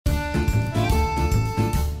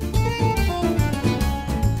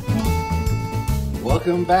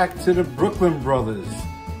Welcome back to the Brooklyn Brothers.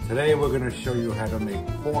 Today we're going to show you how to make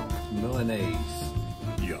pork Milanese.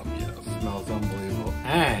 Yum, yum. Smells unbelievable.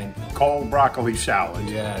 And cold broccoli salad.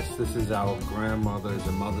 yes, this is our grandmother's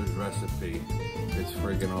and mother's recipe. It's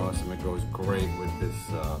friggin' awesome. It goes great with this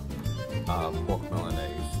pork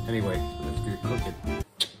Milanese. Anyway, let's get cooking.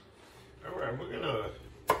 All right, we're gonna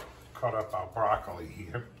cut up our broccoli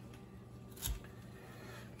here.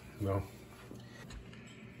 No.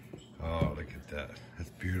 Oh, look at that. That's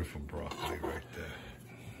beautiful broccoli right there.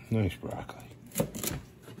 Nice broccoli.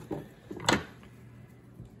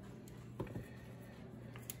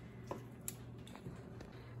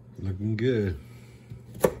 Looking good.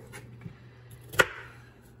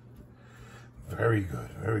 Very good,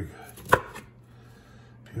 very good.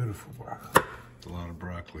 Beautiful broccoli. That's a lot of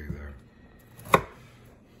broccoli there. All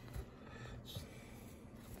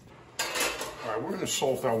right, we're gonna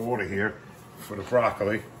salt our water here for the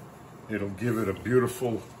broccoli. It'll give it a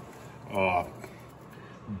beautiful,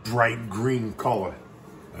 bright green color.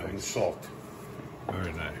 Nice. Salt.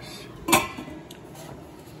 Very nice.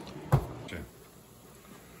 Okay.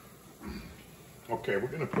 Okay, we're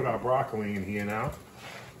gonna put our broccoli in here now.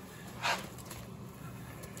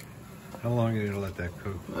 How long are you gonna let that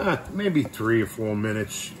cook? Maybe 3 or 4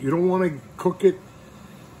 minutes. You don't want to cook it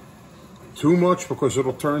too much because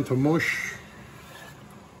it'll turn to mush.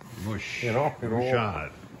 Mush. You know,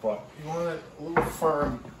 Mushad. But you want it a little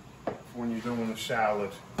firm when you're doing the salad,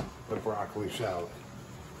 the broccoli salad.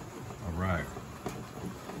 All right.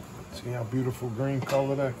 See how beautiful green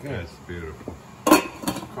color that gets? That's beautiful. Let's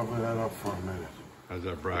cover that up for a minute. How's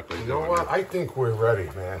that broccoli You doing? know what? I think we're ready,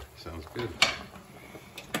 man. Sounds good.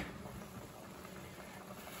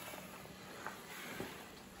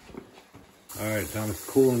 All right, Thomas,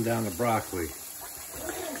 cooling down the broccoli.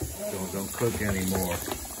 Don't cook anymore.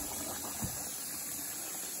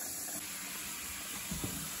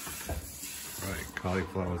 Right,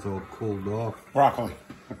 cauliflower's all cooled off. Broccoli.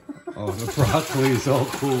 Oh, the broccoli's all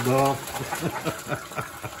cooled off.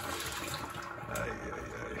 Ay, ay,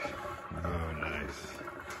 ay. Oh, nice.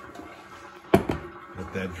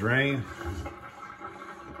 Let that drain.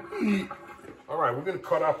 All right, we're going to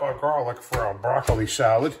cut up our garlic for our broccoli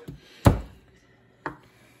salad.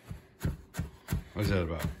 What's that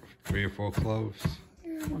about? 3 or 4 cloves?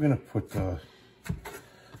 Yeah, we're going to put a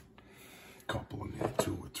couple in there,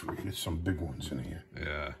 2 or 3. There's some big ones in here.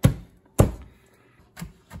 Yeah.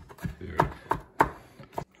 Beautiful.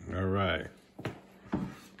 All right.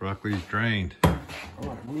 Broccoli's drained. All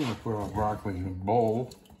right, we're going to put our broccoli in a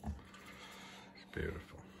bowl. It's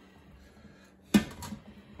beautiful.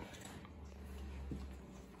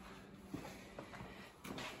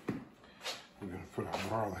 We're going to put our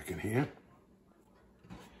garlic in here.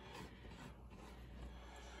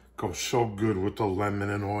 Goes so good with the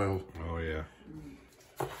lemon and oil. Oh, yeah.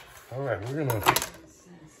 All right, we're going to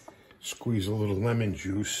squeeze a little lemon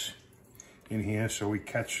juice in here so we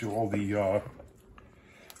catch all the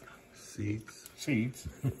Seeds. seeds.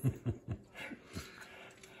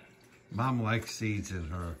 Mom likes seeds in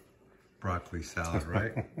her broccoli salad,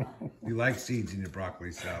 right? You like seeds in your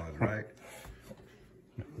broccoli salad, right?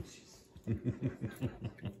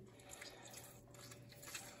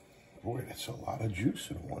 Boy, that's a lot of juice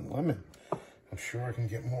in one lemon. I'm sure I can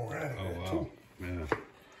get more out of Oh, that wow. too. Yeah.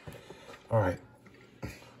 All right,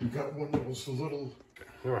 we got one that was a little.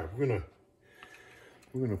 All right, we're gonna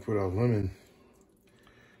put our lemon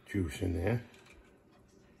juice in there.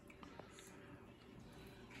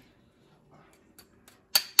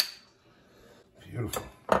 Beautiful.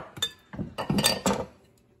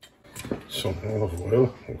 Some olive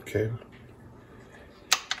oil, okay.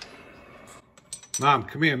 Mom,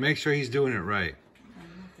 come here. Make sure he's doing it right.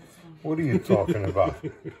 What are you talking about?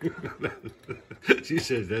 She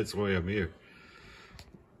says that's why I'm here.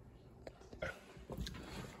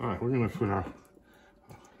 All right, we're gonna put our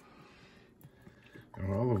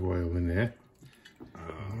olive oil in there.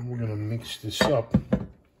 And we're gonna mix this up.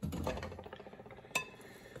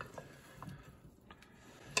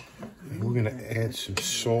 And we're gonna add some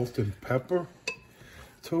salt and pepper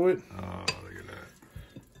to it. Oh, look at that.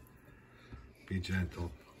 Be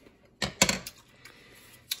gentle.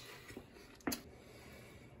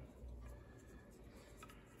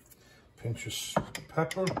 Pinch of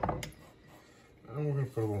pepper. And we're gonna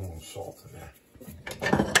put a little salt in there.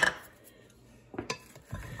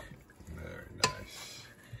 Very nice.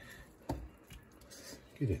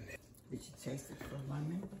 Get in there. Did you taste it for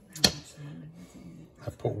lemon? How much lemon was in it? I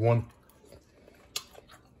put 1.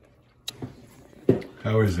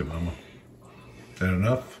 How is it, Mama? Is that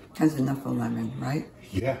enough? That's enough of lemon, right?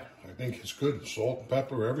 Yeah, I think it's good. Salt,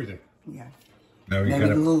 pepper, everything. Yeah. Now we Maybe a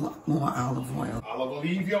gotta. little more olive oil. Olive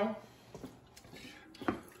olivio.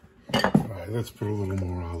 All right, let's put a little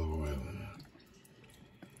more olive oil in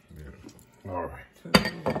there. All right.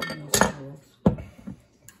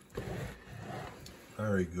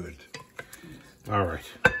 Very good. All right.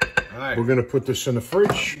 All right. We're gonna put this in the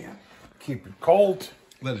fridge. Yeah. Keep it cold.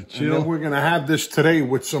 Let it And chill. then we're gonna have this today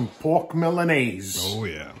with some pork Milanese. Oh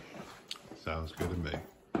yeah. Sounds good to me.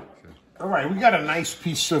 All right, we got a nice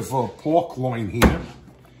piece of pork loin here.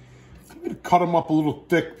 I'm gonna cut them up a little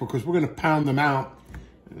thick because we're gonna pound them out.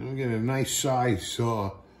 And we'll get a nice size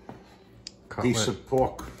piece of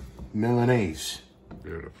pork Milanese.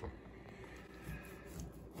 Beautiful.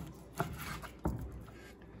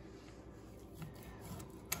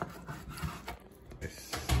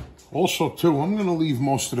 Nice. Also, too, I'm gonna leave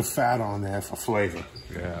most of the fat on there for flavor.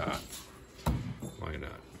 Yeah. Why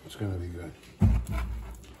not? It's gonna be good.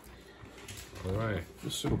 All right.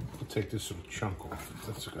 We'll take this little chunk off.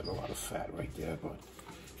 That's got a lot of fat right there, but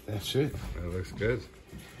that's it. That looks good.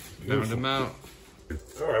 Pound them out.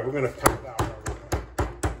 All right, we're gonna pound out.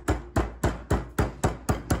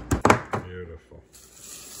 Beautiful.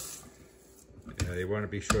 Yeah, you want to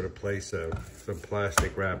be sure to place some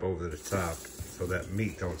plastic wrap over the top so that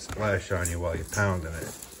meat don't splash on you while you're pounding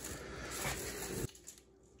it.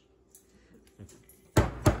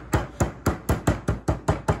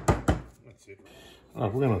 That's it. All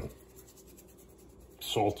right, we're gonna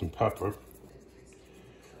salt and pepper.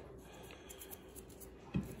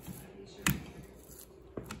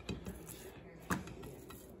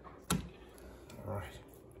 All right.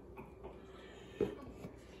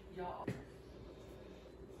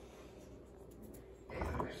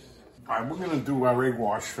 All right, we're gonna do our egg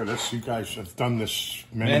wash for this. You guys have done this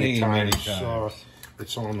many times.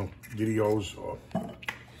 It's on the videos.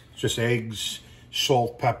 Just eggs,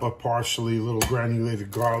 salt, pepper, parsley, little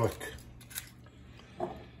granulated garlic,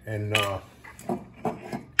 and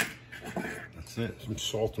That's it. some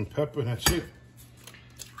salt and pepper. That's it.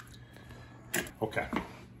 Okay.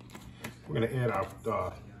 We're gonna add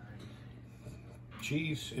our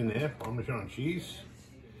cheese in there, Parmesan cheese.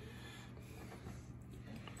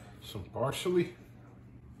 Some parsley.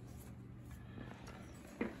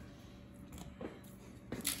 A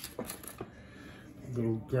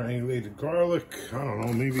little granulated garlic. I don't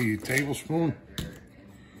know, maybe a tablespoon.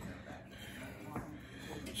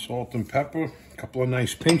 Salt and pepper. A couple of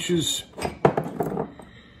nice pinches.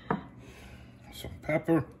 Some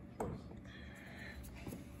pepper.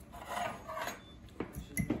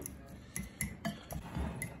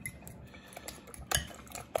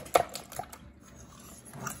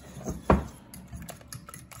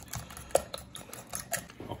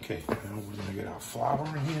 Okay, now we're gonna get our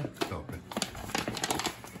flour in here. Open.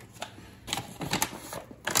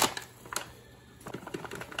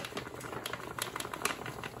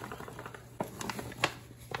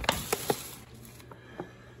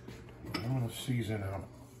 I'm gonna season our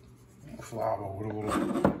flour with a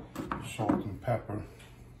little salt and pepper.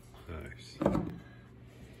 Nice.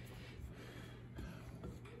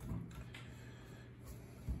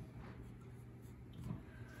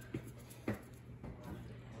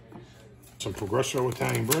 Some Progresso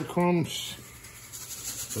Italian breadcrumbs.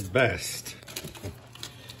 The best.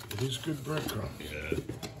 It is good breadcrumbs. Yeah.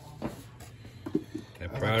 I'm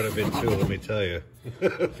proud of it too, let me tell you.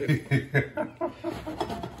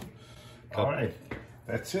 All right,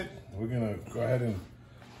 that's it. We're gonna go ahead and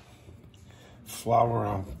flour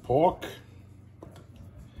our pork.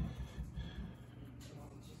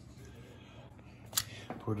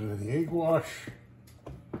 Put it in the egg wash.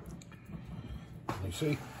 Let me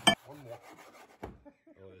see.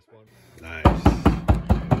 Nice.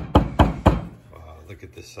 Wow, look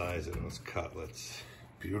at the size of those cutlets.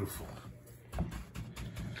 Beautiful.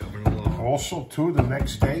 Coming along. Also, too, the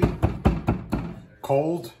next day,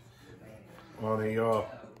 cold on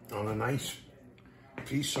a nice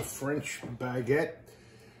piece of French baguette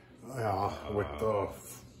with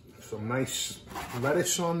some nice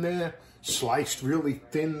lettuce on there, sliced really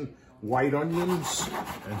thin white onions,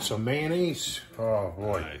 and some mayonnaise. Oh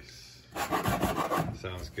boy! Nice.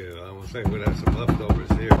 Sounds good. I will say we'd have some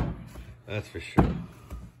leftovers here. That's for sure.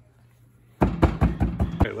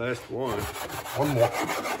 Okay, last one. One more.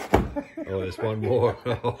 Oh, there's one more.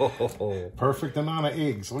 Oh. Perfect amount of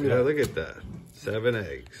eggs. Look at Yeah, that. look at that. 7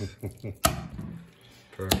 eggs.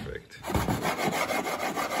 Perfect.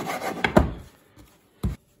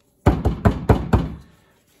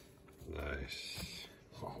 Nice.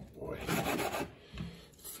 Oh boy.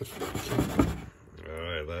 All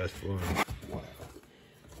right, last one.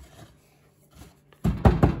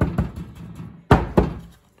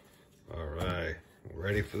 All right,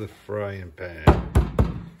 ready for the frying pan.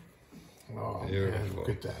 Oh, Beautiful. man, look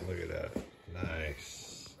at that. Look at that.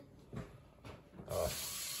 Nice.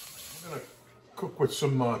 I'm gonna cook with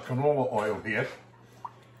some canola oil here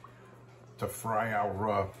to fry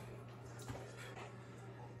our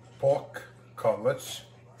pork cutlets.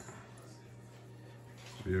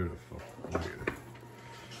 Beautiful. Look at it.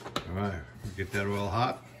 All right, get that oil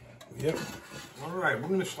hot. Yep. All right, we're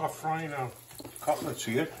gonna start frying our cutlets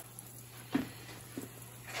here.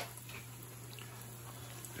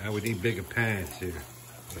 Now we need bigger pans here.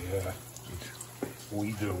 Yeah,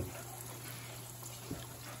 we do.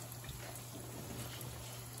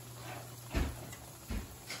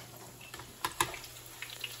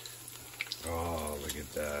 Oh, look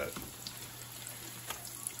at that.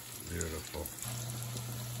 Beautiful.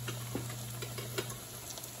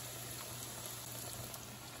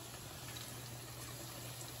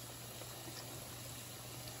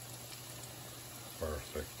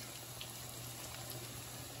 Perfect.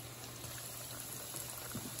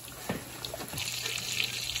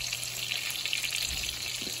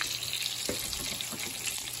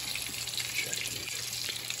 Check these.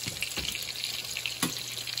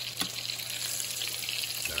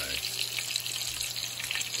 Nice.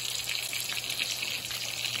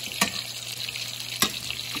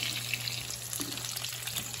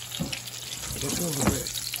 Look over there.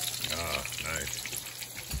 Ah, nice.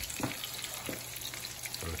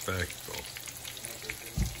 Perfecto.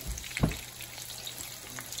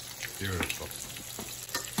 Beautiful.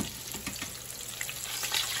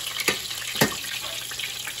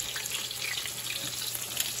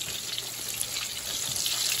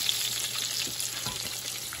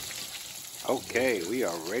 Okay, we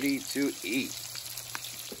are ready to eat.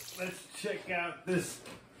 Let's check out this,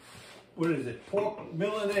 what is it, Pork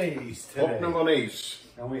Milanese today. Pork Milanese.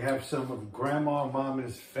 And we have some of Grandma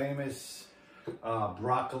Mama's famous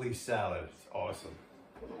broccoli salad. It's awesome.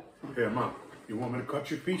 Here, Mom, you want me to cut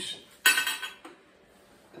your piece?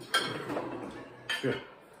 Here.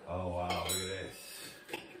 Oh wow, look at this.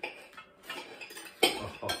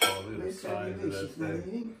 Oh, look at the size of that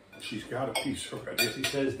thing. She's got a piece already. She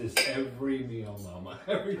says this every meal, Mama.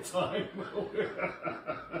 Every time.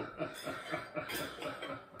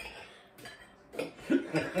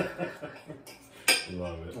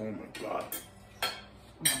 Love it. Oh my God.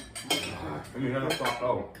 You have a pop.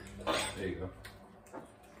 Oh, there you go.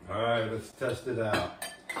 All right, let's test it out.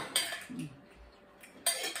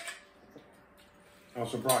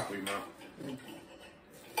 How's the broccoli, Mom?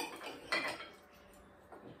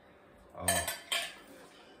 Oh.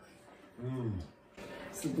 Mmm.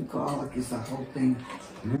 See, the garlic is the whole thing.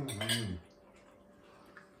 Mmm.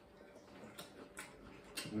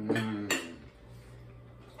 Mmm.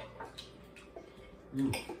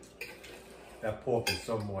 Mmm. That pork is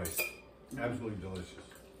so moist. Absolutely delicious.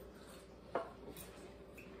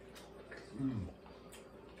 Mmm.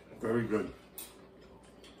 Very good.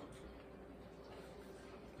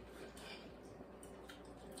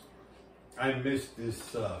 I missed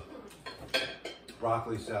this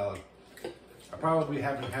broccoli salad. I probably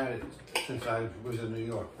haven't had it since I was in New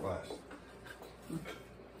York last.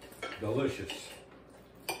 Delicious.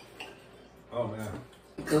 Oh man.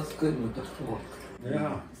 It goes good with the pork.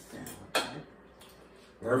 Yeah.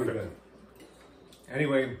 Very good.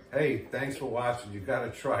 Anyway, hey, thanks for watching. You got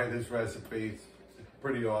to try this recipe. It's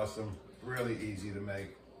pretty awesome. Really easy to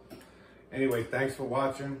make. Anyway, thanks for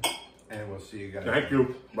watching, and we'll see you guys. Thank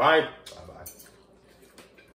you. Bye. Bye-bye.